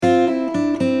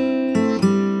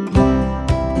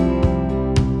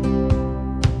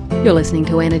You're listening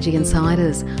to Energy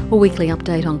Insiders, a weekly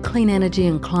update on clean energy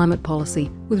and climate policy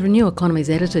with Renew Economy's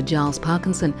editor Giles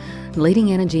Parkinson and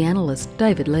leading energy analyst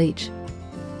David Leach.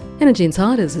 Energy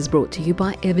Insiders is brought to you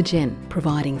by Evergen,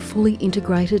 providing fully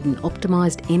integrated and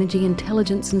optimised energy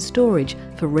intelligence and storage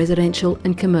for residential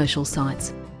and commercial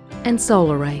sites. And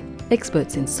SolarAy,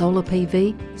 experts in solar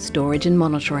PV, storage and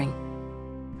monitoring.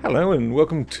 Hello and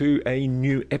welcome to a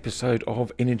new episode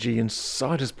of Energy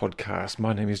Insiders podcast.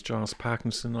 My name is Giles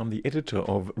Parkinson. I'm the editor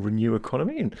of Renew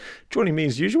Economy, and joining me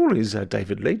as usual is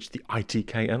David Leach, the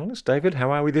ITK analyst. David, how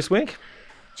are we this week?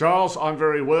 Giles, I'm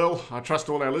very well. I trust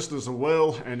all our listeners are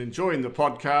well and enjoying the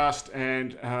podcast,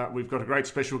 and we've got a great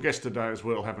special guest today as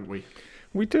well, haven't we?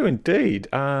 We do indeed.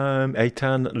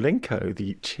 Eitan Lenko,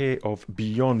 the chair of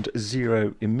Beyond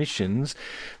Zero Emissions,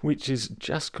 which has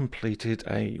just completed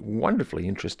a wonderfully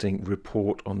interesting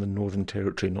report on the Northern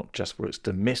Territory, not just for its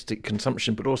domestic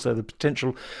consumption, but also the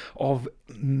potential of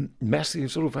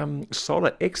massive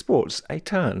solar exports.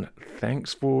 Eitan,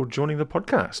 thanks for joining the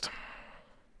podcast.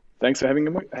 Thanks for having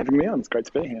me on. It's great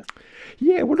to be here.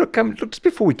 Yeah, well, look, just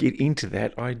before we get into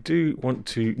that, I do want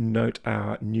to note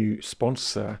our new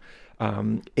sponsor,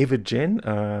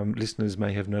 Evergen. Listeners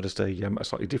may have noticed a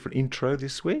slightly different intro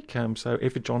this week. So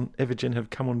Evergen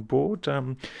have come on board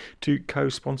to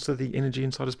co-sponsor the Energy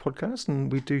Insiders podcast,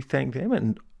 and we do thank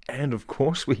them. And of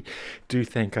course, we do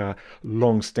thank our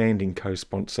long-standing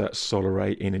co-sponsor,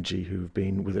 SolarAy Energy, who've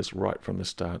been with us right from the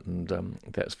start, and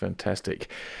that's fantastic.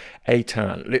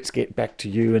 Eitan, let's get back to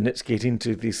you, and let's get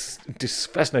into this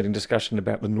fascinating discussion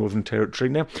about the Northern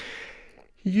Territory. Now,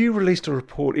 you released a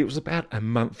report, it was about a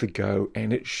month ago,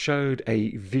 and it showed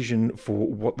a vision for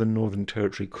what the Northern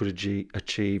Territory could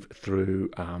achieve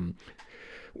through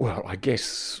I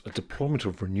guess a deployment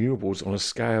of renewables on a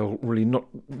scale really not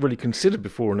really considered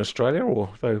before in Australia,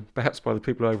 although perhaps by the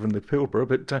people over in the Pilbara,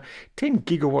 but 10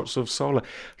 gigawatts of solar.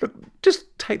 Look, just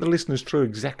take the listeners through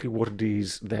exactly what it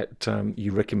is that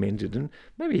you recommended, and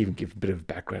maybe even give a bit of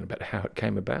background about how it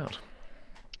came about.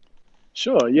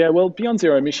 Sure, yeah, well, Beyond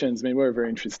Zero Emissions, we're a very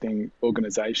interesting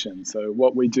organisation. So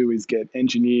what we do is get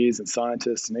engineers and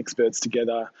scientists and experts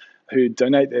together who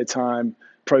donate their time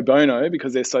pro bono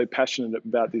because they're so passionate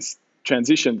about this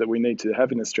transition that we need to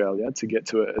have in Australia to get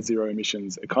to a zero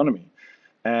emissions economy.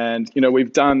 And,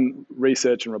 we've done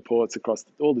research and reports across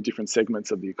all the different segments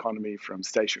of the economy, from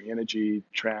stationary energy,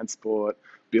 transport,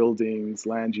 buildings,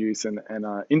 land use and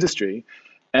industry.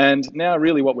 And now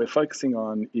really what we're focusing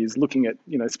on is looking at,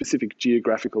 specific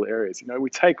geographical areas. We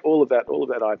take all of that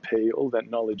IP, all of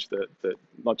that knowledge that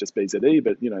not just BZE,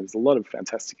 but, there's a lot of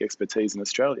fantastic expertise in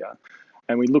Australia.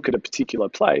 And we look at a particular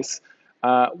place,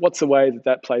 what's the way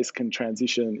that place can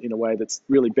transition in a way that's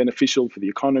really beneficial for the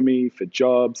economy, for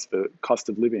jobs, for cost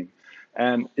of living.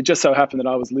 And it just so happened that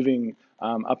I was living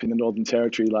up in the Northern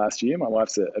Territory last year. My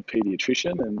wife's a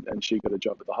paediatrician, and she got a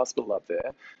job at the hospital up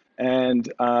there. And,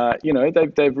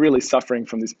 they're really suffering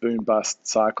from this boom-bust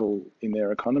cycle in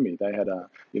their economy. They had a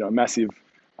massive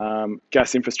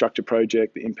gas infrastructure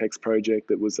project, the INPEX project,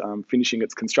 that was finishing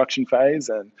its construction phase,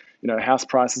 and house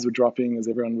prices were dropping as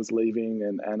everyone was leaving,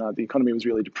 and the economy was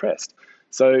really depressed.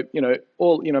 So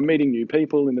meeting new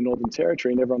people in the Northern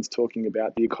Territory, and everyone's talking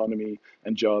about the economy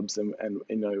and jobs and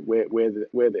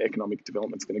where the economic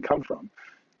development's going to come from.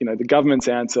 The government's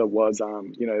answer was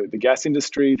the gas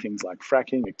industry, things like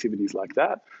fracking, activities like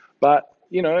that. But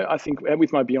I think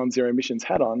with my Beyond Zero Emissions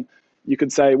hat on, you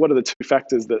could say, what are the two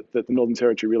factors that the Northern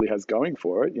Territory really has going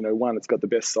for it? One, it's got the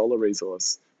best solar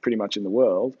resource pretty much in the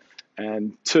world.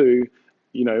 And two,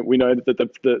 we know that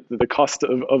the cost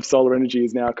of solar energy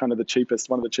is now kind of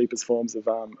one of the cheapest forms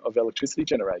of electricity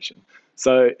generation.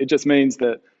 So it just means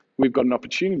that we've got an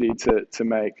opportunity to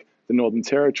make the Northern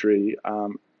Territory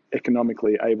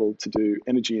economically able to do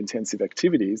energy intensive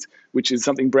activities, which is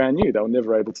something brand new. They were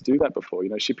never able to do that before.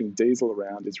 Shipping diesel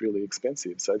around is really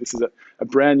expensive. So this is a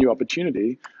brand new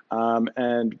opportunity. So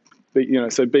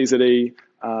BZE,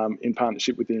 in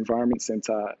partnership with the Environment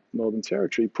Centre Northern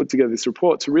Territory, put together this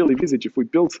report to really visage, if we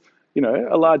built,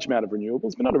 a large amount of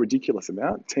renewables, but not a ridiculous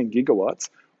amount, 10 gigawatts,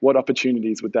 what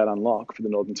opportunities would that unlock for the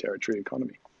Northern Territory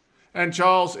economy? And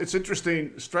Giles, it's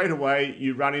interesting, straight away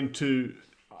you run into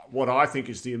what I think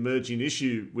is the emerging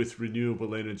issue with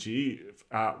renewable energy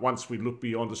once we look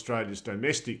beyond Australia's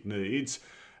domestic needs,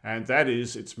 and that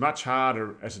is it's much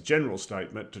harder, as a general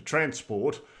statement, to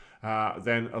transport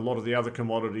than a lot of the other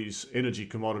commodities, energy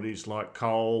commodities like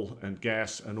coal and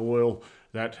gas and oil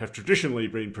that have traditionally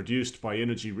been produced by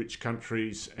energy-rich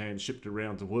countries and shipped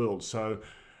around the world. So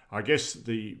I guess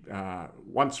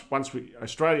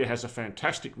Australia has a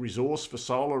fantastic resource for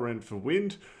solar and for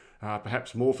wind.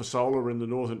 perhaps more for solar in the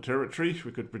Northern Territory.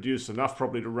 We could produce enough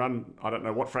probably to run, I don't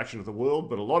know what fraction of the world,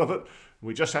 but a lot of it.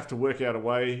 We just have to work out a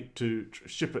way to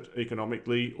ship it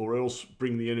economically, or else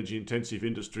bring the energy intensive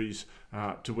industries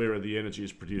to where the energy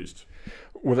is produced.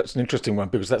 Well, that's an interesting one,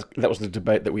 because that was the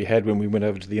debate that we had when we went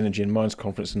over to the Energy and Mines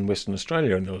Conference in Western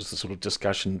Australia, and there was the sort of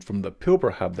discussion from the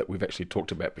Pilbara hub that we've actually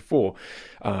talked about before.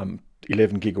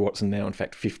 11 gigawatts and now, in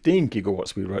fact, 15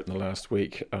 gigawatts we wrote in the last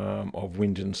week of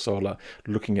wind and solar,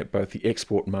 looking at both the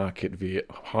export market via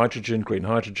hydrogen, green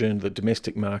hydrogen, the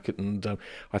domestic market, and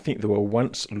I think they were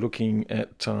once looking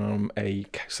at a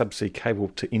subsea cable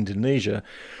to Indonesia,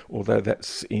 although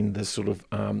that's in the sort of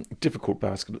difficult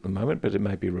basket at the moment, but it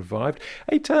may be revived.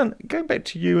 Eitan, going back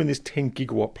to you and this 10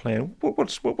 gigawatt plan,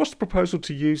 what's the proposal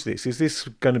to use this? Is this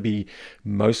going to be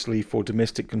mostly for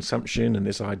domestic consumption, and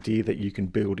this idea that you can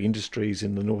build industries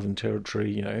in the Northern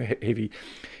Territory, heavy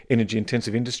energy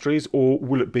intensive industries, or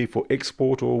will it be for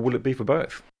export, or will it be for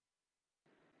both?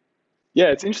 Yeah,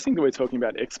 it's interesting that we're talking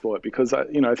about export, because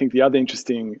I think the other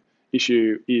interesting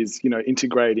issue is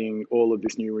integrating all of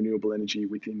this new renewable energy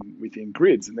within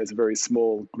grids, and there's a very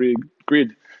small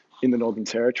grid in the Northern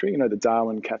Territory. The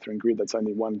Darwin-Katherine grid, that's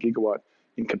only 1 gigawatt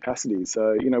in capacity.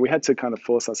 So we had to kind of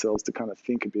force ourselves to kind of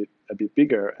think a bit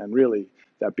bigger, and really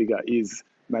that bigger is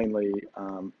mainly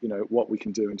what we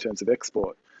can do in terms of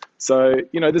export. So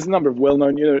there's a number of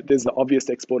well-known, there's the obvious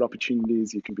export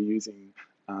opportunities. You can be using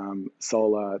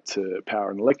solar to power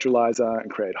an electrolyzer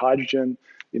and create hydrogen.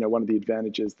 One of the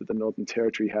advantages that the Northern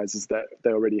Territory has is that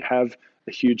they already have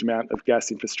a huge amount of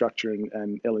gas infrastructure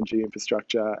and LNG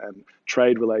infrastructure and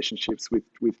trade relationships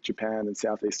with Japan and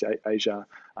Southeast Asia,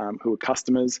 who are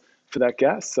customers for that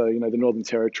gas. So, the Northern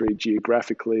Territory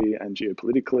geographically and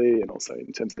geopolitically, and also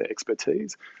in terms of their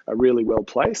expertise, are really well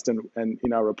placed. And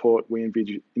in our report, we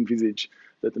envisage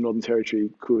that the Northern Territory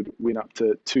could win up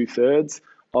to 2/3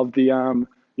 of the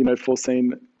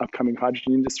foreseen upcoming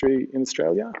hydrogen industry in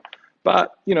Australia.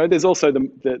 But there's also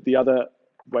the other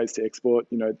ways to export.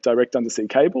 Direct undersea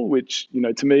cable, which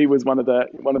to me was one of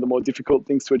the more difficult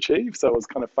things to achieve. So it was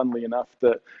kind of funnily enough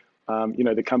that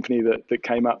the company that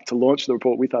came up to launch the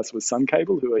report with us was Sun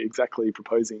Cable, who are exactly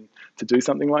proposing to do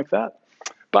something like that.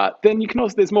 But then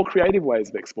there's more creative ways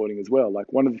of exporting as well.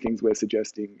 Like, one of the things we're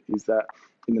suggesting is that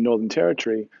in the Northern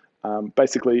Territory,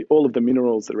 basically all of the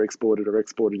minerals that are exported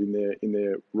in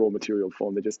their raw material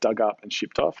form. They're just dug up and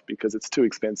shipped off because it's too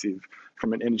expensive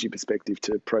from an energy perspective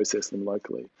to process them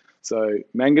locally. So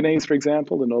manganese, for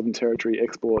example, the Northern Territory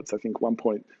exports, I think,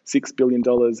 $1.6 billion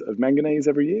of manganese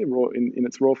every year in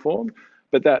its raw form.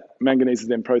 But that manganese is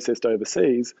then processed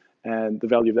overseas, and the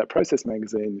value of that processed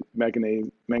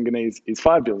manganese is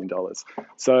 $5 billion.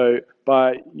 So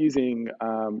by using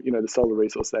the solar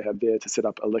resource they have there to set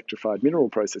up electrified mineral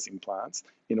processing plants,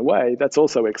 in a way, that's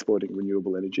also exporting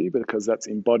renewable energy, because that's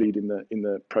embodied in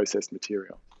the processed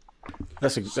material.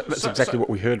 That's exactly what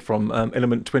we heard from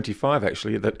Element 25,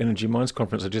 actually, at that Energy Mines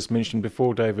Conference I just mentioned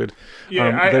before, David.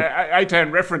 Yeah,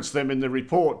 Eitan referenced them in the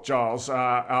report, Giles.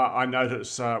 I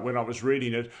noticed when I was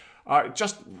reading it. I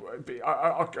just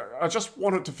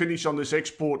wanted to finish on this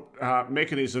export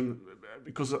mechanism,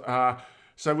 because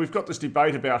so we've got this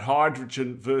debate about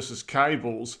hydrogen versus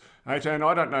cables. Eitan,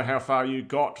 I don't know how far you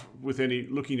got with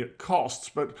looking at costs,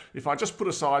 but if I just put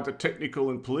aside the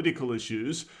technical and political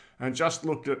issues and just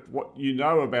looked at what you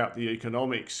know about the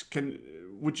economics,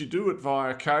 would you do it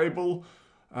via cable,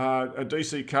 a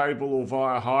DC cable, or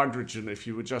via hydrogen if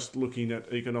you were just looking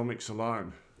at economics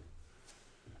alone?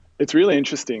 It's really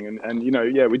interesting, and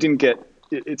we didn't get.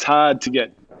 It's hard to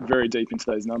get very deep into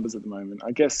those numbers at the moment.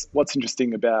 I guess what's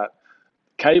interesting about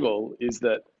cable is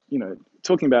that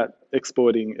talking about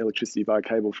exporting electricity via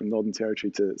cable from Northern Territory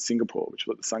to Singapore, which is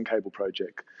what the Sun Cable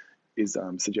project is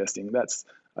suggesting. That's,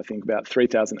 I think, about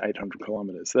 3,800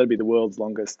 kilometres. So that'd be the world's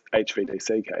longest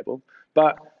HVDC cable.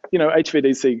 But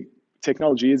HVDC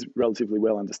technology is relatively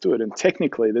well understood, and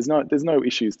technically there's no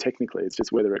issues technically. It's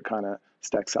just whether it kind of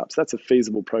stacks up. So that's a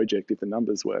feasible project if the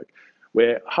numbers work.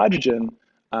 Where hydrogen,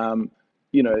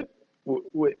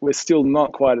 we're still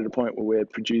not quite at a point where we're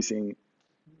producing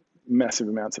massive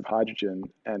amounts of hydrogen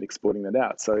and exporting that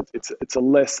out. So it's a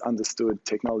less understood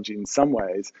technology in some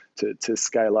ways to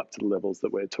scale up to the levels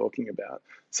that we're talking about.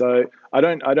 So I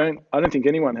don't think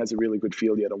anyone has a really good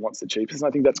feel yet on what's the cheapest. And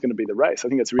I think that's going to be the race. I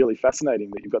think it's really fascinating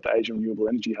that you've got the Asian Renewable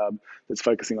Energy Hub that's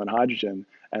focusing on hydrogen,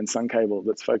 and Sun Cable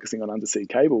that's focusing on undersea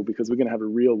cable, because we're going to have a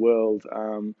real world,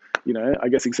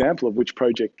 example of which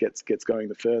project gets going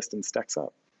the first and stacks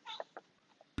up.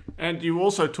 And you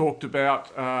also talked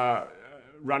about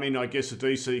running, I guess, a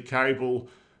DC cable,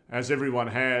 as everyone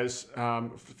has,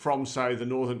 from, say, the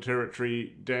Northern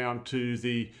Territory down to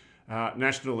the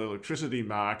national electricity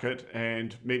market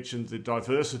and mentioned the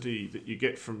diversity that you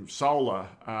get from solar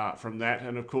from that.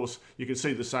 And of course, you can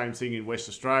see the same thing in West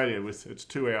Australia with its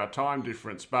 2-hour time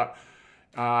difference. But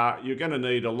you're going to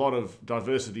need a lot of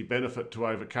diversity benefit to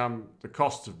overcome the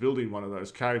costs of building one of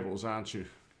those cables, aren't you?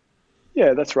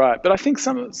 Yeah, that's right. But I think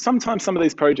sometimes some of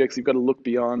these projects, you've got to look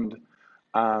beyond,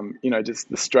 just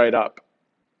the straight up,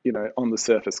 on the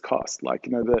surface cost. Like,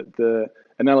 the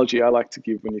analogy I like to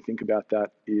give when you think about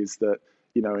that is that,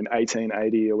 in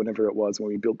 1880 or whenever it was when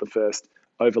we built the first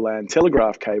overland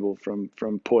telegraph cable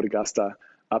from Port Augusta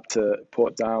up to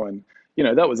Port Darwin,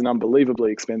 that was an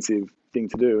unbelievably expensive thing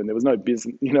to do. And there was no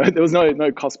business, there was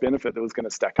no cost benefit that was going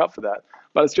to stack up for that.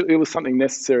 But it was something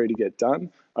necessary to get done.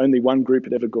 Only one group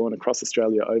had ever gone across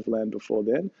Australia overland before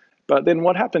then. But then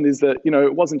what happened is that,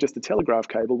 it wasn't just a telegraph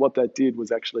cable. What that did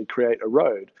was actually create a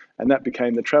road. And that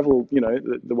became the travel,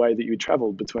 the way that you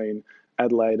traveled between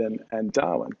Adelaide and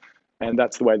Darwin. And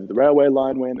that's the way that the railway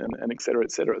line went and et cetera,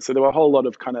 et cetera. So there were a whole lot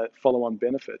of kind of follow-on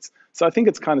benefits. So I think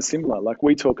it's kind of similar. Like,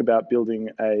 we talk about building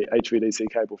a HVDC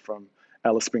cable from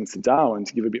Alice Springs to Darwin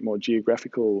to give a bit more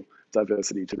geographical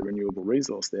diversity to the renewable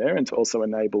resource there, and to also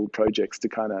enable projects to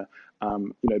kind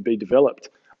of, be developed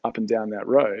up and down that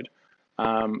road.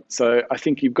 So I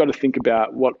think you've got to think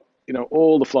about what,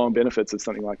 all the flow and benefits of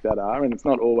something like that are, and it's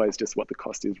not always just what the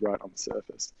cost is right on the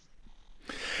surface.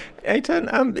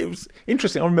 Eitan, it was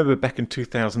interesting. I remember back in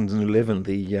 2011,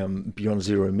 the Beyond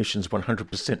Zero Emissions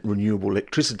 100% Renewable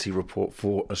Electricity Report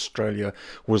for Australia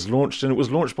was launched, and it was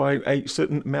launched by a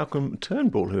certain Malcolm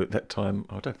Turnbull, who at that time,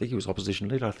 I don't think he was opposition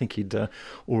leader. I think he'd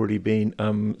already been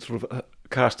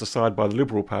cast aside by the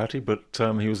Liberal Party, but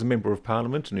he was a member of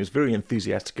Parliament and he was very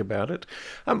enthusiastic about it.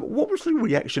 What was the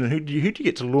reaction, and who do you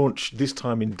get to launch this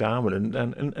time in Darwin,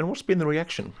 and what's been the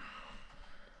reaction?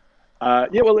 Well,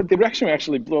 the reaction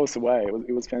actually blew us away.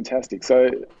 It was fantastic. So,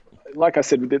 like I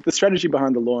said, the strategy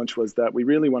behind the launch was that we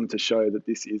really wanted to show that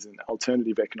this is an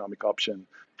alternative economic option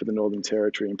for the Northern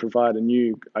Territory and provide a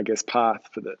new, path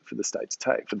for the state to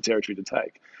take, for the territory to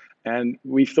take. And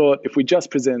we thought, if we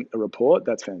just present a report,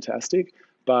 that's fantastic,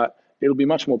 but it'll be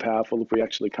much more powerful if we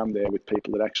actually come there with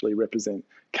people that actually represent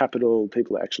capital,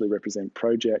 people that actually represent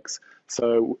projects.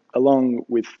 So along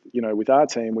with our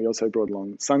team, we also brought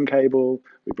along Sun Cable,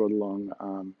 we brought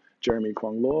along Jeremy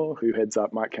Kwong Law, who heads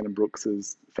up Mike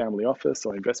Cannon-Brooks's family office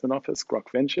or investment office,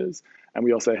 Grok Ventures, and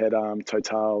we also had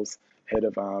Total's head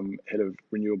of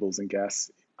renewables and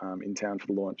gas in town for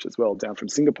the launch as well, down from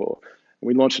Singapore. And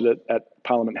we launched it at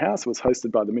Parliament House. It was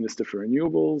hosted by the Minister for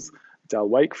Renewables, Dal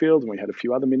Wakefield, and we had a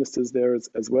few other ministers there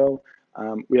as well.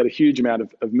 We had a huge amount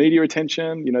of media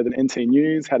attention. The NT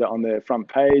News had it on their front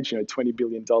page, $20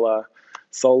 billion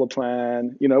solar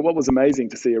plan. What was amazing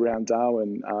to see around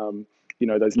Darwin,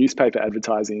 those newspaper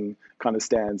advertising kind of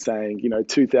stands saying,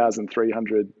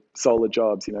 2,300 solar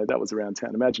jobs, that was around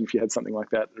town. Imagine if you had something like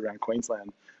that around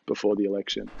Queensland before the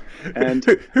election. And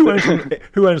who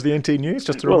owns the NT News?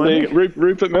 Just to remind me.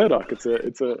 Rupert Murdoch.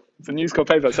 It's a News Corp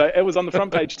paper. So it was on the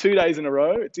front page 2 days in a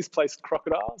row. It displaced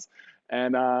crocodiles,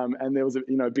 and there was a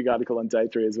big article on Day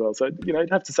 3 as well. So I'd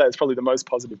have to say it's probably the most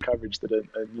positive coverage that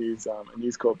a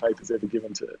News Corp paper's ever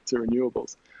given to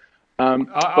renewables.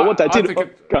 But what they did.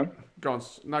 Go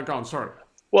on. Sorry.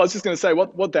 Well, I was just going to say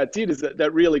what that did is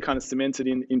that really kind of cemented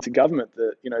into government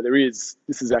that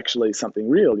this is actually something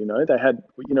real. They had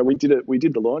we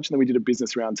did the launch, and then we did a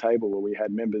business roundtable where we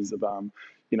had members of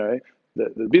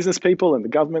the business people and the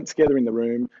government together in the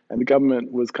room, and the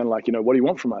government was kind of like, what do you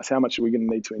want from us? How much are we going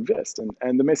to need to invest?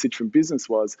 And the message from business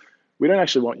was, we don't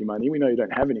actually want your money. We know you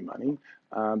don't have any money.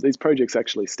 These projects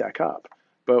actually stack up.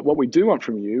 But what we do want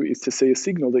from you is to see a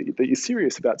signal that you're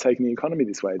serious about taking the economy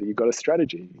this way, that you've got a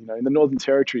strategy. In the Northern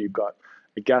Territory, you've got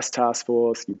a gas task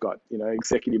force, you've got,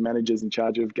 executive managers in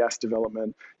charge of gas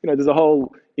development. There's a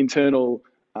whole internal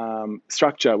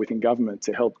structure within government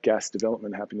to help gas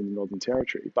development happen in the Northern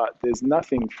Territory. But there's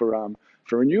nothing for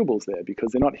renewables there,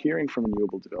 because they're not hearing from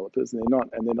renewable developers, and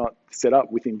they're not set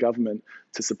up within government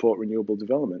to support renewable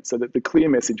development. So that the clear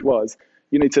message was,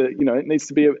 you need to, it needs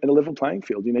to be a level playing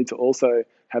field. You need to also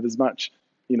have as much,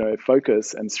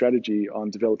 focus and strategy on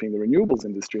developing the renewables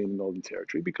industry in the Northern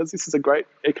Territory, because this is a great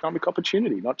economic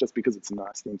opportunity, not just because it's a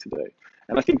nice thing to do.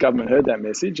 And I think government heard that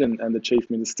message, and the Chief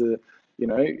Minister,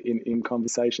 in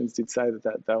conversations did say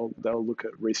that they'll look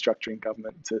at restructuring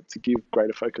government to give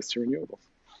greater focus to renewables.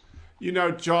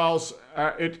 Giles,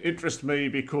 it interests me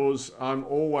because I'm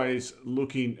always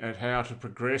looking at how to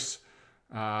progress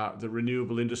the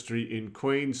renewable industry in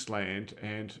Queensland,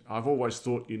 and I've always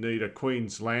thought you need a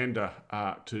Queenslander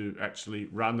to actually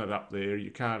run it up there.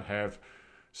 You can't have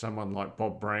someone like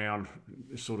Bob Brown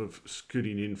sort of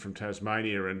scooting in from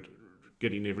Tasmania and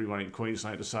getting everyone in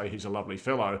Queensland to say he's a lovely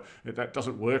fellow. That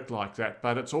doesn't work like that.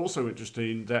 But it's also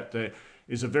interesting that there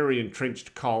is a very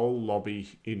entrenched coal lobby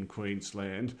in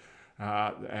Queensland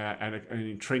and an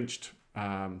entrenched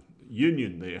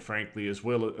union there, frankly, as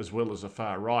well as a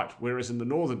far right. Whereas in the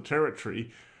Northern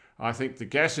Territory, I think the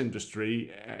gas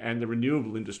industry and the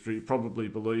renewable industry probably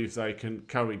believe they can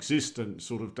coexist and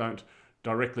sort of don't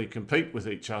directly compete with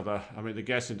each other. I mean, the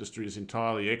gas industry is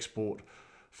entirely export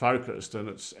focused,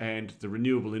 and the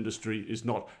renewable industry is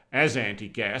not as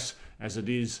anti-gas as it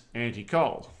is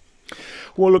anti-coal.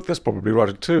 Well, look, that's probably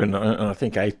right too, and I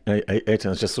think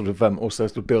Aitan's just sort of also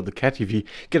sort of build the cat. If you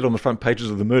get it on the front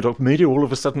pages of the Murdoch media, all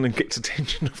of a sudden it gets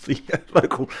attention of the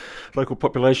local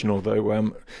population.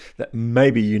 Although that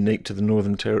may be unique to the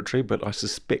Northern Territory, but I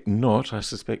suspect not. I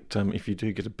suspect if you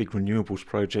do get a big renewables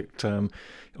project on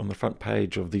the front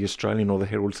page of the Australian or the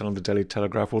Herald Sun or the Daily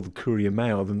Telegraph or the Courier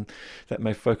Mail, then that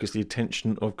may focus the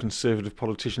attention of Conservative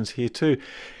politicians here too.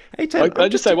 Can I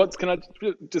just say, can I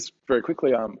just very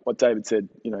quickly, what David said,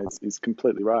 is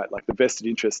completely right. Like the vested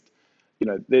interest,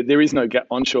 there is no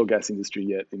onshore gas industry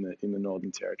yet in the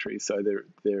Northern Territory. So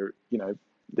there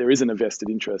isn't a vested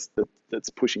interest that's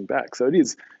pushing back. So it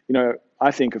is,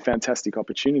 I think, a fantastic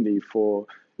opportunity for,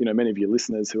 many of your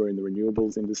listeners who are in the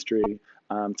renewables industry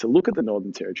to look at the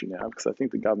Northern Territory now, because I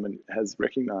think the government has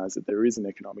recognised that there is an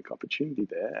economic opportunity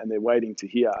there, and they're waiting to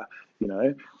hear,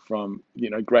 from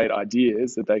great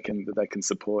ideas that they can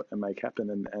support and make happen.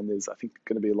 And there's, I think,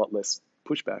 going to be a lot less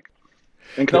pushback.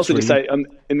 And can also just say, on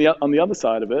the other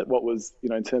side of it, what was,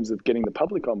 in terms of getting the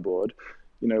public on board,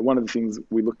 one of the things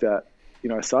we looked at,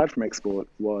 aside from export,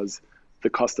 was the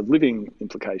cost of living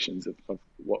implications of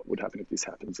what would happen if this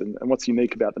happens. And what's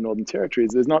unique about the Northern Territory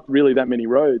is there's not really that many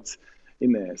roads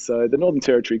in there. So the Northern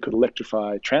Territory could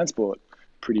electrify transport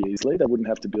pretty easily. They wouldn't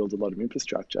have to build a lot of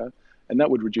infrastructure, and that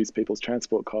would reduce people's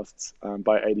transport costs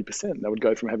by 80%. That would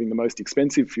go from having the most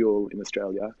expensive fuel in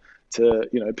Australia to,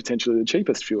 potentially the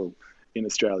cheapest fuel in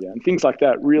Australia. And things like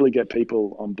that really get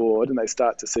people on board, and they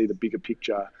start to see the bigger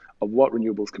picture of what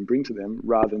renewables can bring to them,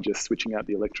 rather than just switching out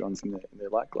the electrons in their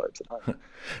light globes at home.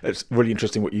 It's really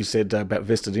interesting what you said about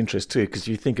vested interest too, because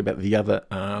you think about the other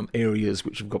areas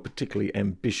which have got particularly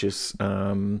ambitious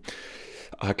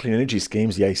clean energy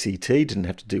schemes. The ACT didn't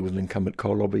have to deal with an incumbent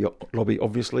coal lobby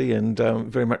obviously, and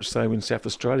very much so in South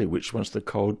Australia, which once the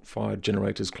coal-fired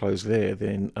generators close there,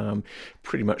 then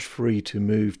pretty much free to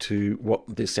move to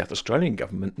what the South Australian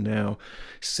government now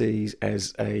sees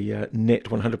as a net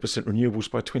 100% renewables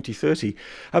by 2030.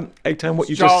 Aitan, what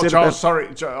you just said about... Sorry,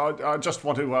 I just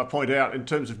want to point out, in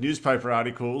terms of newspaper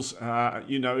articles,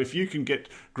 if you can get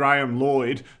Graham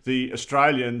Lloyd, the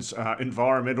Australian's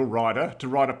environmental writer, to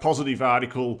write a positive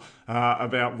article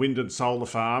about wind and solar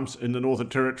farms in the Northern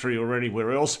Territory or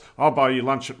anywhere else, I'll buy you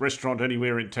lunch at restaurant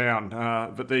anywhere in town.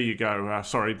 But there you go.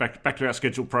 Sorry, back to our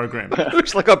scheduled program.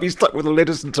 Looks like I'll be stuck with a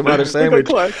lettuce and tomato sandwich.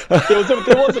 There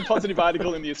was a positive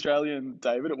article in the Australian,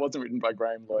 David. It wasn't written by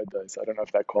Graham Lloyd though, so I don't know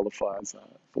if that qualifies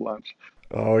for lunch.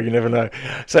 Oh, you never know.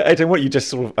 So, Aitan, what you just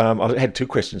sort of... I had two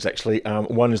questions, actually.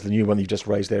 One is the new one you just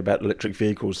raised there about electric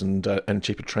vehicles and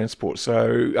cheaper transport.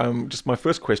 So, just my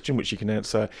first question, which you can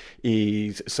answer,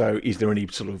 is there any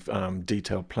sort of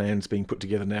detailed plans being put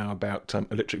together now about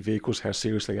electric vehicles? How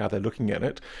seriously are they looking at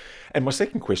it? And my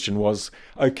second question was,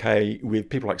 okay, with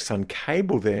people like Sun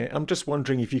Cable there, I'm just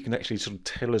wondering if you can actually sort of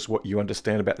tell us what you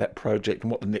understand about that project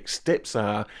and what the next steps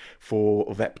are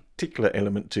for that particular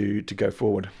element to go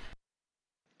forward.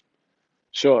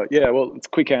 Sure. Yeah. Well, it's a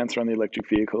quick answer on the electric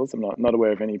vehicles. I'm not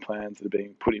aware of any plans that are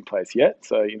being put in place yet.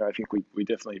 So, I think we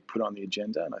definitely put on the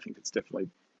agenda, and I think it's definitely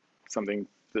something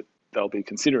that they'll be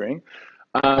considering.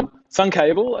 Sun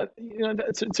Cable,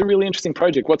 it's a really interesting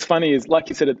project. What's funny is, like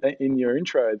you said in your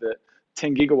intro, that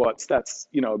 10 gigawatts, that's,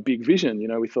 a big vision.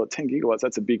 We thought 10 gigawatts,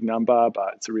 that's a big number,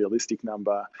 but it's a realistic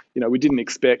number. We didn't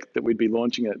expect that we'd be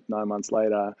launching it 9 months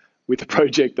later with a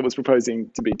project that was proposing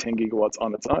to be 10 gigawatts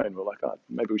on its own. We're like,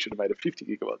 maybe we should have made it 50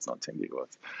 gigawatts, not 10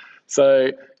 gigawatts.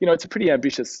 So, it's a pretty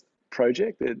ambitious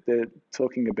project. They're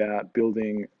talking about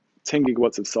building 10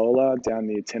 gigawatts of solar down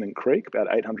near Tennant Creek, about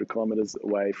 800 kilometres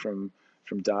away from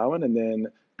Darwin, and then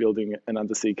building an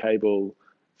undersea cable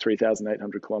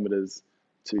 3,800 kilometres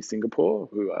to Singapore,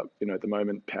 who are, at the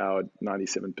moment powered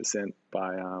 97%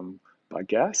 by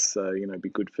gas. So, it'd be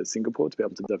good for Singapore to be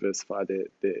able to diversify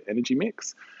their energy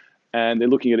mix. And they're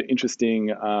looking at an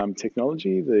interesting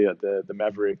technology, the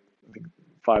Maverick, I think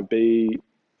 5B,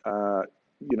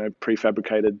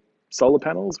 prefabricated solar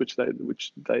panels, which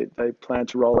they plan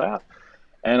to roll out.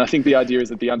 And I think the idea is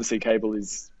that the undersea cable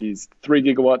is 3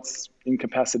 gigawatts in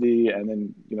capacity, and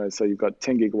then so you've got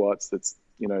 10 gigawatts that's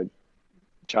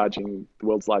charging the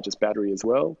world's largest battery as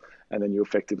well, and then you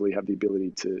effectively have the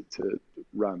ability to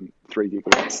run 3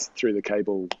 gigawatts through the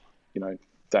cable, day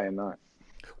and night.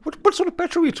 What sort of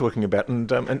battery are you talking about?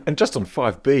 And just on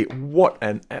 5B, what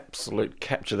an absolute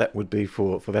capture that would be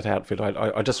for that outfit.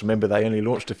 I just remember they only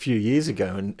launched a few years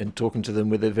ago, and talking to them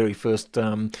with their very first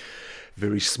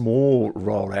very small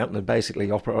rollout, and they're basically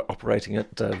operating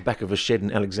at the back of a shed in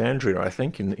Alexandria, I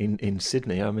think, in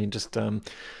Sydney. I mean, just a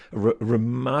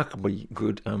remarkably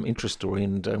good interest story,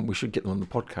 and we should get them on the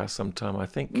podcast sometime, I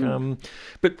think.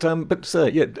 But tell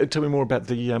me more about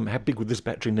the how big would this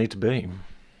battery need to be?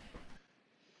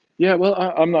 Yeah, well,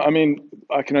 I'm not. I mean,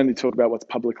 I can only talk about what's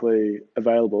publicly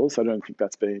available, so I don't think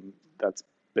that's been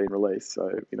released. So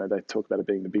they talk about it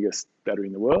being the biggest battery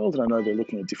in the world, and I know they're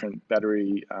looking at different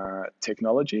battery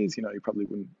technologies. You probably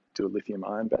wouldn't do a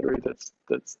lithium-ion battery that's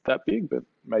that big, but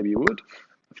maybe you would.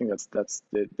 I think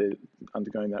they're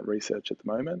undergoing that research at the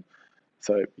moment.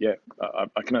 So yeah,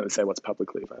 I can only say what's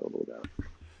publicly available about it.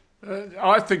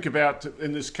 I think about,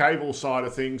 in this cable side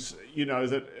of things,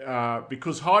 that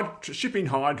because shipping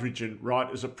hydrogen,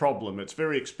 right, is a problem. It's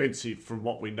very expensive from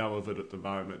what we know of it at the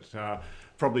moment.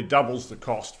 Probably doubles the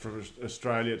cost for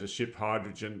Australia to ship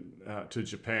hydrogen to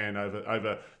Japan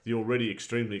over the already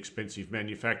extremely expensive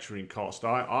manufacturing cost.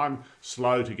 I'm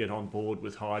slow to get on board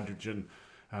with hydrogen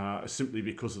simply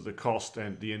because of the cost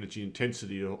and the energy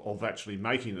intensity of actually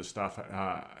making the stuff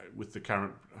with the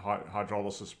current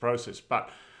hydrolysis process.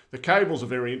 But the cables are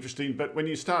very interesting, but when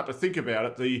you start to think about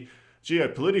it, the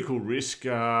geopolitical risk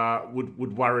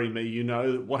would worry me.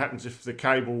 What happens if the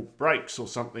cable breaks or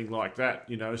something like that?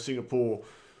 Singapore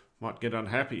might get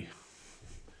unhappy.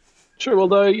 Sure,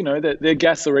 although, their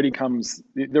gas already comes,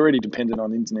 they're already dependent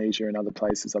on Indonesia and other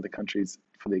places, other countries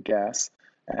for their gas.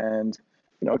 And,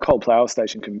 a coal power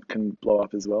station can blow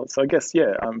up as well. So I guess,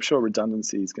 yeah, I'm sure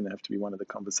redundancy is going to have to be one of the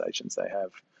conversations they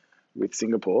have with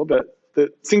Singapore, but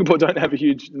Singapore don't have a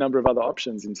huge number of other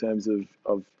options in terms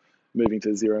of moving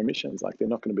to zero emissions. Like, they're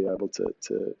not going to be able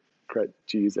to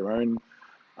use their own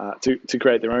to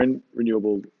create their own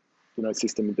renewable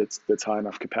system that's high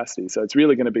enough capacity. So it's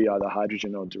really going to be either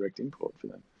hydrogen or direct import for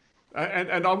them.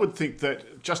 And I would think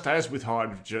that, just as with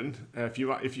hydrogen, if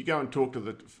you go and talk to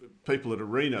the people at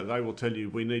ARENA, they will tell you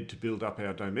we need to build up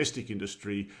our domestic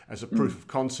industry as a proof of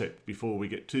concept before we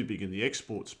get too big in the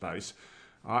export space.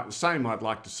 The same I'd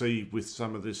like to see with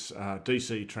some of this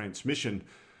DC transmission.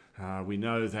 We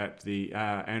know that the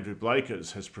Andrew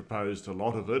Blakers has proposed a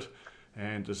lot of it,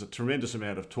 and there's a tremendous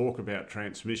amount of talk about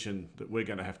transmission that we're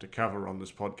going to have to cover on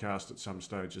this podcast at some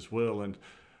stage as well. And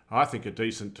I think a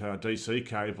decent DC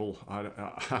cable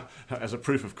as a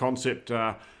proof of concept,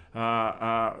 that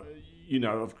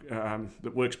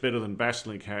works better than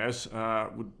Basslink has,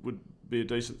 would be a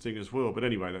decent thing as well. But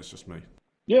anyway, that's just me.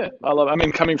 Yeah,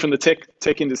 coming from the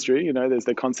tech industry, there's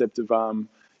the concept of, dog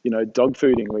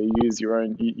fooding, where you use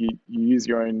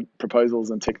your own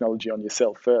proposals and technology on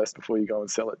yourself first before you go and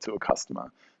sell it to a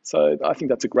customer. So I think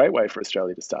that's a great way for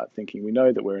Australia to start thinking. We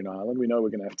know that we're an island. We know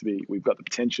we've got the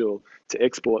potential to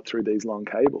export through these long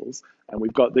cables, and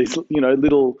we've got these,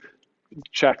 little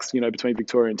tracks, between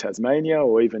Victoria and Tasmania,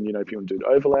 or even, if you want to do it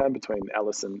overland between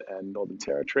Alice and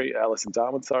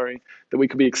Darwin, that we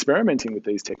could be experimenting with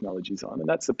these technologies on. And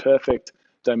that's the perfect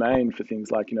domain for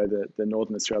things like, the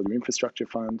Northern Australia Infrastructure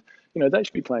Fund. They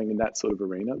should be playing in that sort of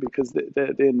arena, because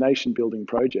they're nation building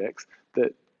projects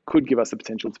that could give us the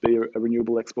potential to be a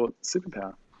renewable export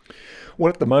superpower.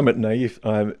 Well, at the moment, Naive,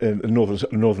 the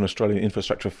Northern Australian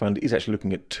Infrastructure Fund is actually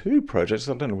looking at 2 projects.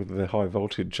 I don't know whether they're high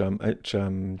voltage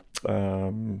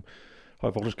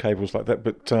cables like that,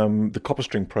 but the Copper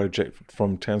String project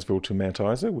from Townsville to Mount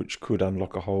Isa, which could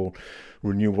unlock a whole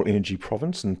renewable energy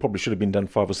province, and probably should have been done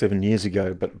 5 or 7 years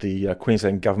ago, but the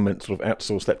Queensland government sort of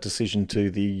outsourced that decision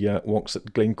to the wonks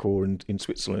at Glencore in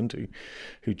Switzerland,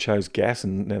 who chose gas,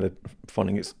 and now they're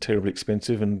finding it's terribly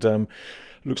expensive. And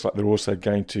looks like they're also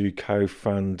going to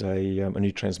co-fund a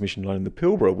new transmission line in the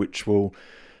Pilbara, which will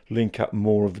link up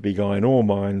more of the big iron ore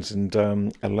mines and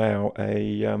allow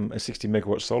a 60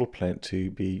 megawatt solar plant to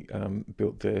be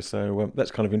built there. So that's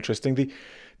kind of interesting.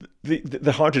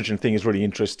 The hydrogen thing is really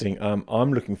interesting.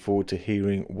 I'm looking forward to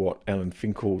hearing what Alan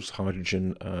Finkel's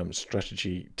hydrogen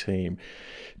strategy team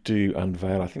do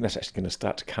unveil. I think that's actually going to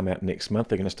start to come out next month.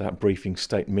 They're going to start briefing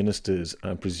state ministers,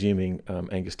 presuming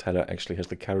Angus Taylor actually has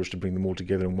the courage to bring them all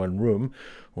together in one room,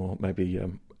 or maybe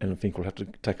Alan Finkel will have to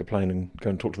take a plane and go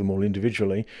and talk to them all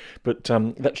individually. But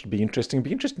that should be interesting. It'd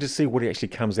be interesting to see what he actually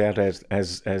comes out as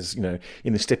in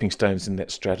the stepping stones in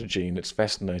that strategy. And it's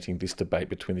fascinating, this debate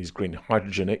between these green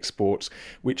hydrogen exports,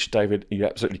 which, David, you're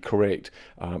absolutely correct.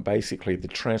 Basically, the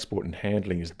transport and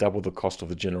handling is double the cost of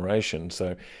the generation.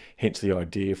 So hence the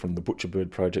idea from the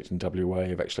Butcherbird project in WA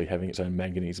of actually having its own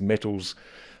manganese metals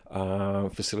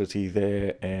facility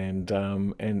there, and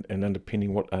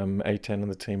underpinning what ATAN and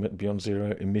the team at Beyond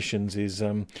Zero Emissions is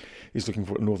looking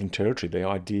for at Northern Territory. The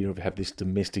idea of have this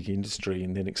domestic industry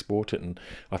and then export it, and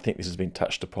I think this has been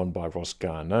touched upon by Ross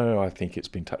Garneau. I think it's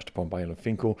been touched upon by Ellen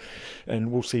Finkel,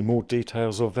 and we'll see more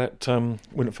details of that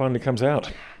when it finally comes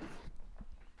out.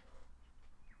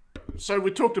 So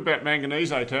we talked about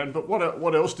manganese, ATAN, but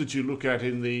what else did you look at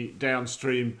in the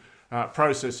downstream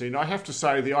processing? I have to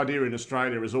say the idea in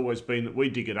Australia has always been that we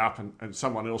dig it up and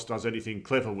someone else does anything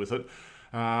clever with it.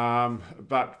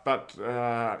 But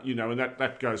you know, and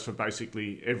that goes for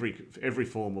basically every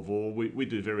form of ore. We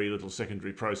do very little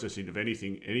secondary processing of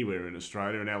anything anywhere in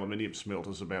Australia, and aluminium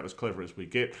smelters about as clever as we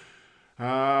get.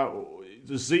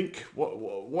 The zinc,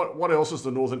 what else has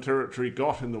the Northern Territory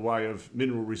got in the way of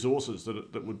mineral resources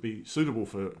that would be suitable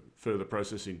for further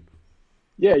processing?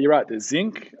 Yeah, you're right. There's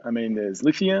zinc. I mean, there's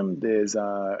lithium. There's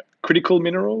critical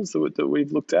minerals that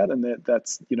we've looked at, and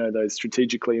that's those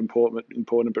strategically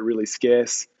important but really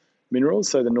scarce minerals.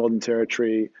 So the Northern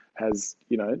Territory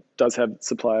does have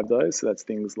supply of those. So that's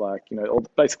things like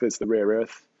basically it's the rare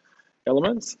earth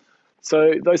elements.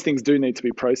 So those things do need to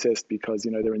be processed because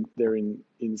they're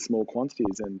in small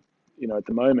quantities, and at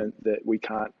the moment that we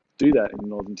can't do that in the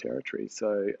Northern Territory.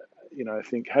 So I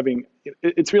think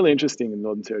it's really interesting in the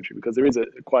Northern Territory because there is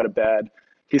quite a bad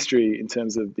history in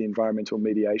terms of the environmental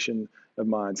mediation of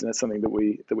mines, and that's something that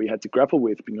we had to grapple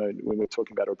with. When we're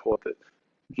talking about a report that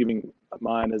giving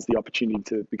miners the opportunity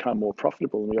to become more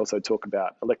profitable, and we also talk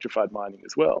about electrified mining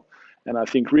as well. And I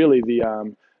think really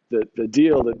the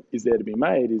deal that is there to be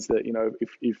made is that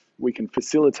if we can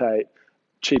facilitate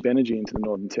cheap energy into the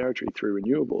Northern Territory through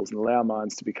renewables and allow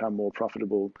mines to become more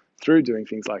profitable through doing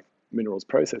things like minerals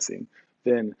processing,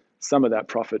 then some of that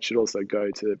profit should also go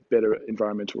to better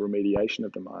environmental remediation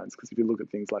of the mines. Because if you look at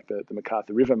things like the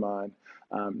McArthur River mine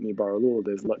near Borroloola,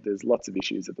 there's lots of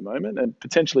issues at the moment, and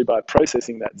potentially by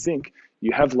processing that zinc,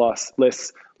 you have less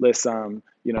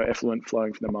effluent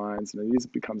flowing from the mines, and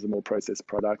it becomes a more processed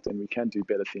product, and we can do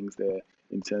better things there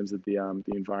in terms of the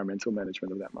environmental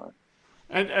management of that mine.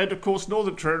 And of course,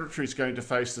 Northern Territory is going to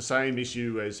face the same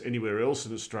issue as anywhere else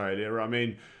in Australia. I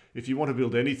mean, if you want to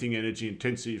build anything energy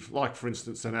intensive, like for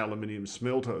instance an aluminium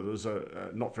smelter, there's a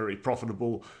not very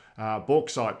profitable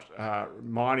bauxite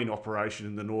mining operation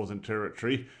in the Northern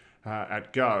Territory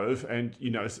at Gove, and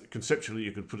conceptually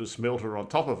you could put a smelter on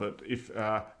top of it.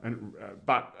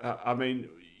 I mean,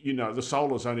 the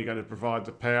solar's only going to provide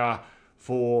the power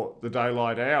for the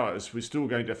daylight hours. We're still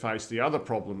going to face the other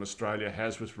problem Australia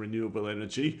has with renewable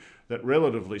energy, that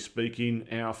relatively speaking,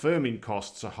 our firming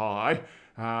costs are high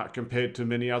compared to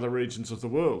many other regions of the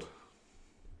world.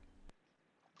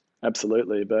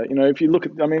 Absolutely. But, if you look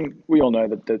at, we all know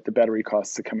that the battery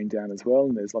costs are coming down as well,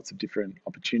 and there's lots of different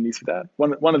opportunities for that.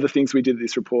 One of the things we did in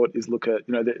this report is look at,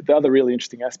 the other really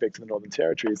interesting aspect of the Northern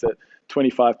Territory is that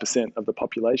 25% of the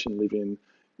population live in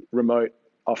remote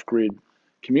off-grid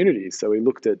communities. So we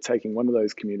looked at taking one of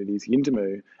those communities,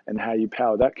 Yindamu, and how you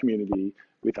power that community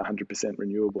with 100%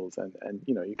 renewables, and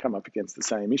you come up against the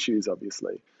same issues,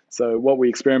 obviously. So what we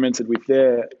experimented with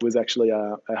there was actually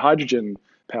a hydrogen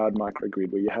powered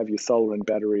microgrid where you have your solar and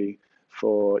battery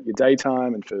for your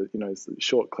daytime and for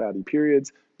short cloudy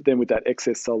periods. But then with that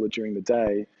excess solar during the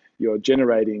day, you're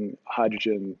generating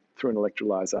hydrogen through an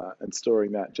electrolyzer and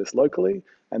storing that just locally.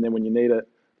 And then when you need it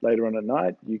later on at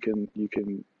night, you can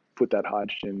put that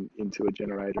hydrogen into a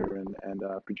generator and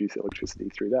produce electricity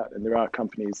through that. And there are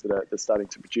companies that are starting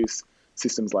to produce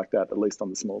systems like that, at least on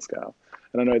the small scale.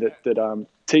 And I know that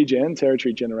TGen,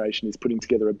 Territory Generation, is putting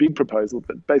together a big proposal,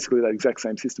 but basically that exact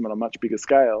same system on a much bigger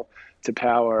scale to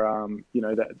power,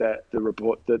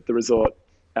 the resort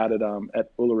out at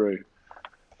Uluru,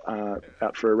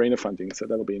 out for arena funding. So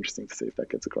that'll be interesting to see if that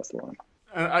gets across the line.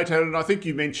 And I think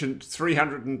you mentioned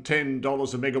 $310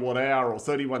 a megawatt hour or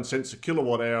 31 cents a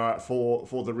kilowatt hour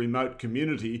for the remote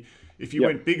community. If you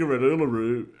went bigger at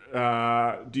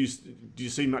Uluru, do you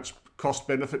see much cost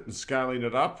benefit in scaling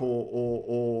it up,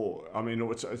 or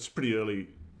it's pretty early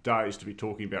days to be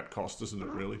talking about cost, isn't it?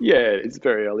 Really? Yeah, it's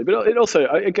very early, but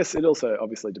I guess it also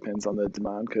obviously depends on the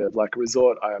demand curve. Like a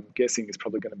resort, I'm guessing is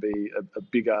probably going to be a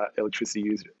bigger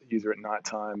electricity user at night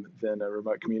time than a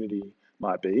remote community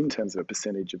might be in terms of a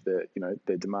percentage of their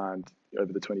demand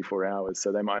over the 24 hours.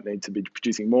 So they might need to be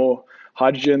producing more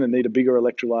hydrogen and need a bigger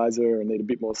electrolyzer and need a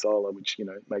bit more solar, which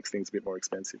makes things a bit more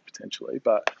expensive potentially.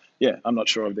 But yeah, I'm not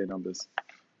sure of their numbers.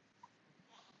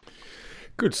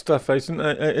 Good stuff,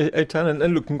 Eitan.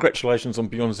 And look, congratulations on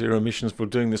Beyond Zero Emissions for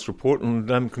doing this report,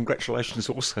 and congratulations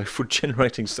also for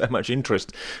generating so much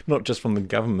interest, not just from the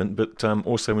government, but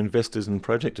also investors and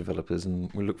project developers.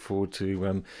 And we look forward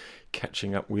to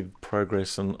catching up with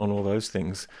progress on all those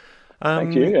things.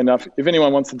 Thank you. And if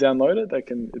anyone wants to download it, they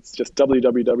can. It's just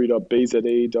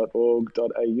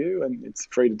www.bze.org.au, and it's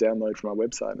free to download from our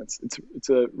website. And it's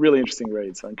a really interesting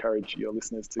read, so I encourage your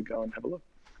listeners to go and have a look.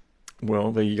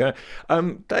 Well, there you go.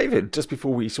 David, just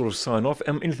before we sort of sign off,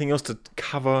 anything else to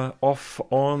cover off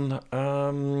on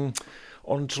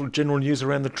sort of general news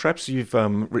around the traps? You've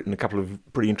written a couple of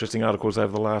pretty interesting articles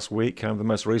over the last week. The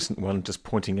most recent one just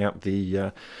pointing out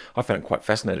I found it quite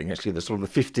fascinating actually, the sort of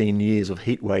the 15 years of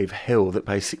heatwave hell that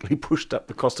basically pushed up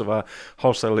the cost of our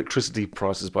wholesale electricity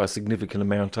prices by a significant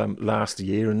amount last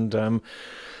year, and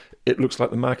it looks like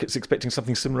the market's expecting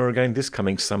something similar again this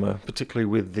coming summer, particularly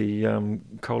with the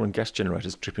coal and gas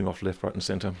generators tripping off left, right and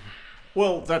centre.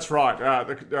 Well, that's right.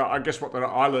 I guess what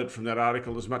I learned from that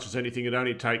article, as much as anything, it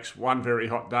only takes one very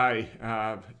hot day.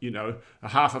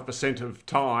 0.5% of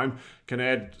time can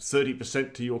add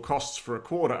 30% to your costs for a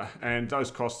quarter, and those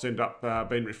costs end up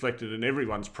being reflected in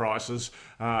everyone's prices,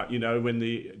 when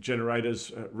the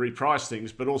generators reprice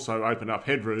things, but also open up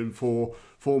headroom for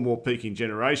more peaking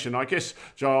generation. I guess,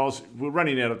 Giles, we're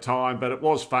running out of time, but it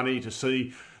was funny to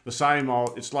see the same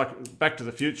old. It's like Back to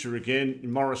the Future again.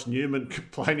 Morris Newman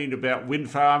complaining about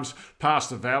wind farms, pass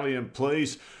the Valium,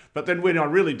 please. But then when I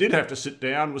really did have to sit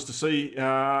down was to see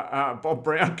Bob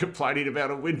Brown complaining about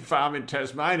a wind farm in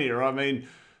Tasmania. I mean,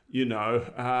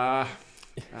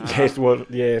 Yes, well,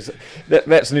 yes,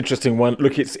 that's an interesting one.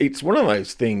 Look, it's one of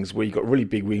those things where you've got really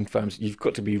big wind farms. You've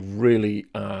got to be really,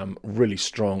 really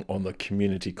strong on the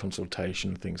community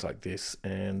consultation, things like this.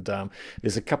 And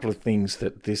there's a couple of things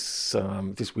that these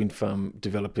wind farm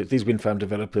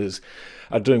developers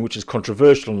are doing, which is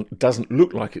controversial and doesn't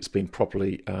look like it's been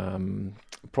properly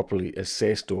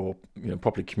assessed or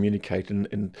properly communicated.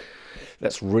 And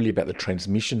that's really about the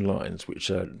transmission lines, which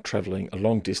are travelling a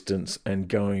long distance and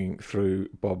going through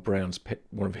Bob Brown's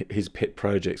one of his pet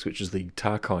projects, which is the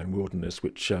Tarkine Wilderness,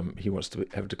 which he wants to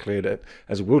have declared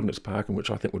as a wilderness park, and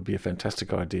which I think would be a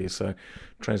fantastic idea. So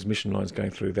transmission lines going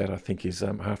through that, I think, is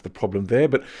half the problem there.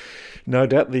 But no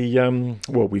doubt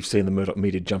we've seen the Murdoch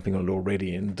media jumping on it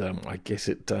already, and I guess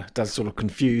it does sort of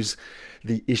confuse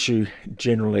the issue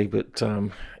generally. But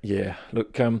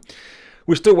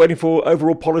we're still waiting for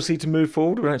overall policy to move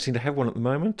forward. We don't seem to have one at the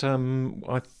moment.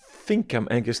 I think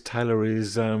Angus Taylor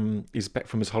is back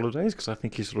from his holidays, because I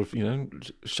think he sort of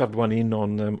shoved one in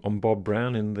on Bob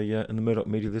Brown in the Murdoch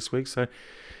media this week. So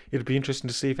it'll be interesting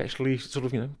to see if actually sort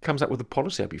of comes up with a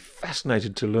policy. I'd be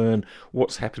fascinated to learn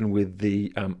what's happened with the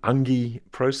UNGI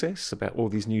process about all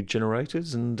these new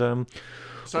generators and.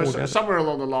 So somewhere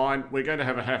along the line, we're going to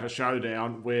have a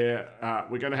showdown where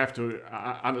we're going to have to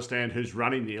understand who's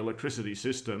running the electricity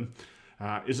system.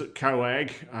 Is it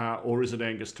COAG or is it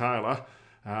Angus Taylor?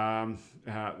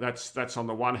 That's on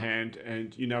the one hand,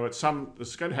 and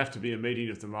there's going to have to be a meeting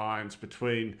of the minds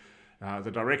between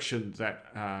the direction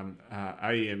that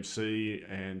AEMC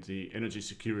and the Energy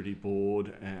Security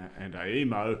Board and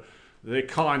AEMO. They're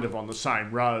kind of on the same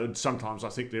road. Sometimes I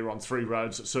think they're on three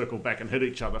roads that circle back and hit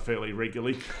each other fairly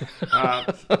regularly.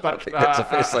 But I think that's a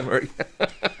fair summary.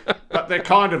 But they're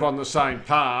kind of on the same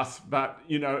path. But,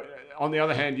 on the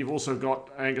other hand, you've also got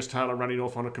Angus Taylor running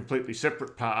off on a completely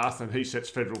separate path, and he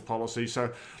sets federal policy.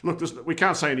 So, look, we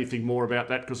can't say anything more about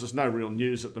that because there's no real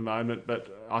news at the moment.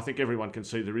 But I think everyone can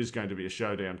see there is going to be a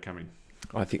showdown coming.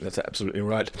 I think that's absolutely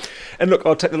right. And look,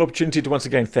 I'll take that opportunity to once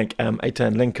again thank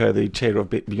Eitan Lenko, the chair of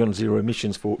Beyond Zero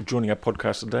Emissions, for joining our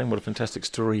podcast today. And what a fantastic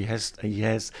story he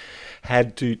has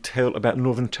had to tell about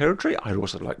Northern Territory. I'd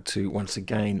also like to once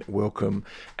again welcome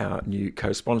our new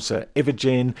co-sponsor,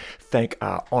 Evergen. Thank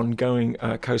our ongoing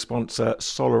co-sponsor,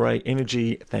 SolarAy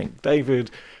Energy. Thank David.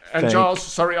 And Giles,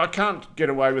 sorry, I can't get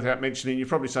away without mentioning, you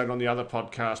probably said it on the other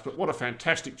podcast, but what a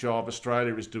fantastic job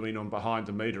Australia is doing on behind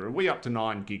the meter. Are we up to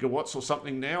 9 gigawatts or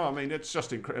something now? I mean, it's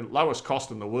just lowest cost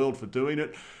in the world for doing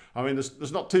it. I mean,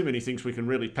 there's not too many things we can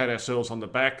really pat ourselves on the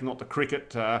back, not the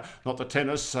cricket, not the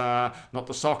tennis, not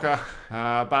the soccer,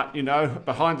 but,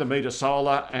 behind the meter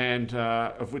solar, and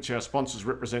of which our sponsors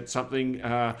represent something,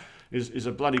 is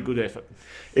a bloody good effort.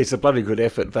 It's a bloody good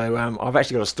effort, though. I've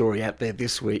actually got a story out there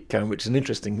this week, which is an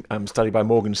interesting study by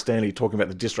Morgan Stanley talking about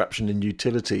the disruption in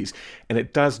utilities. And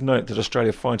it does note that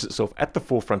Australia finds itself at the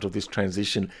forefront of this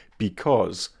transition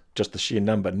because just the sheer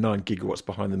number, 9 gigawatts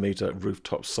behind the meter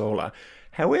rooftop solar,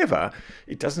 However,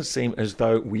 it doesn't seem as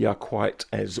though we are quite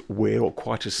as aware or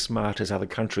quite as smart as other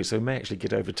countries, so we may actually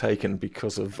get overtaken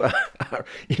because of our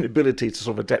inability to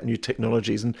sort of adapt new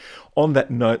technologies. And on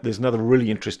that note, there's another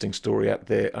really interesting story out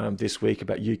there this week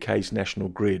about UK's national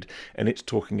grid, and it's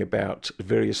talking about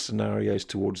various scenarios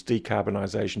towards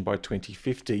decarbonisation by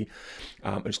 2050.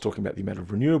 It's talking about the amount of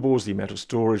renewables, the amount of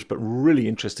storage, but really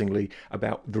interestingly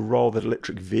about the role that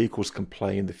electric vehicles can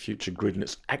play in the future grid. And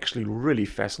it's actually really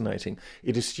fascinating.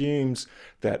 It assumes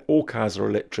that all cars are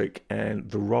electric and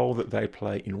the role that they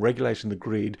play in regulating the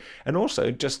grid and also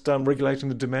just regulating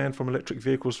the demand from electric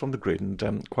vehicles from the grid.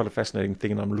 And quite a fascinating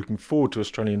thing. And I'm looking forward to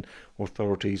Australian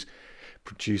authorities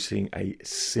producing a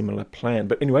similar plan.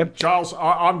 But anyway, Charles,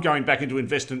 I'm going back into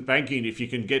investment banking. If you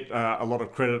can get a lot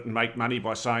of credit and make money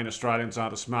by saying Australians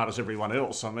aren't as smart as everyone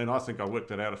else, I mean, I think I worked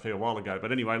that out a fair while ago.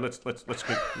 But anyway, let's get.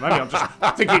 Maybe I'm just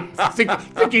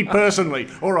thinking personally.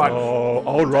 All right. Oh,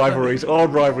 old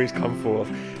rivalries come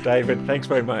forth. David, thanks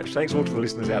very much. Thanks all to the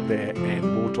listeners out there,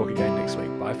 and we'll talk again next week.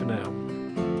 Bye for now.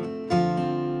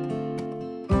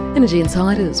 Energy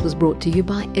Insiders was brought to you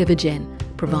by Evergen,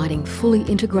 providing fully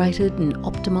integrated and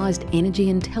optimised energy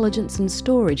intelligence and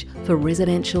storage for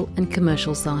residential and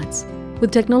commercial sites.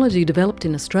 With technology developed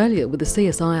in Australia with the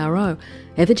CSIRO,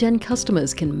 Evergen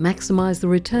customers can maximise the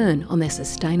return on their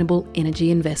sustainable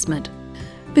energy investment.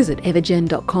 Visit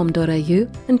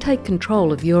evergen.com.au and take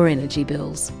control of your energy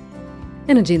bills.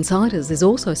 Energy Insiders is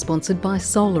also sponsored by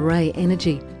SolarAy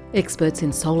Energy, experts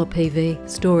in solar PV,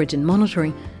 storage and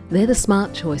monitoring. They're the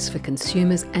smart choice for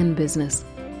consumers and business.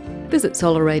 Visit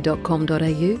solaray.com.au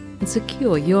and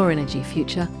secure your energy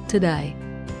future today.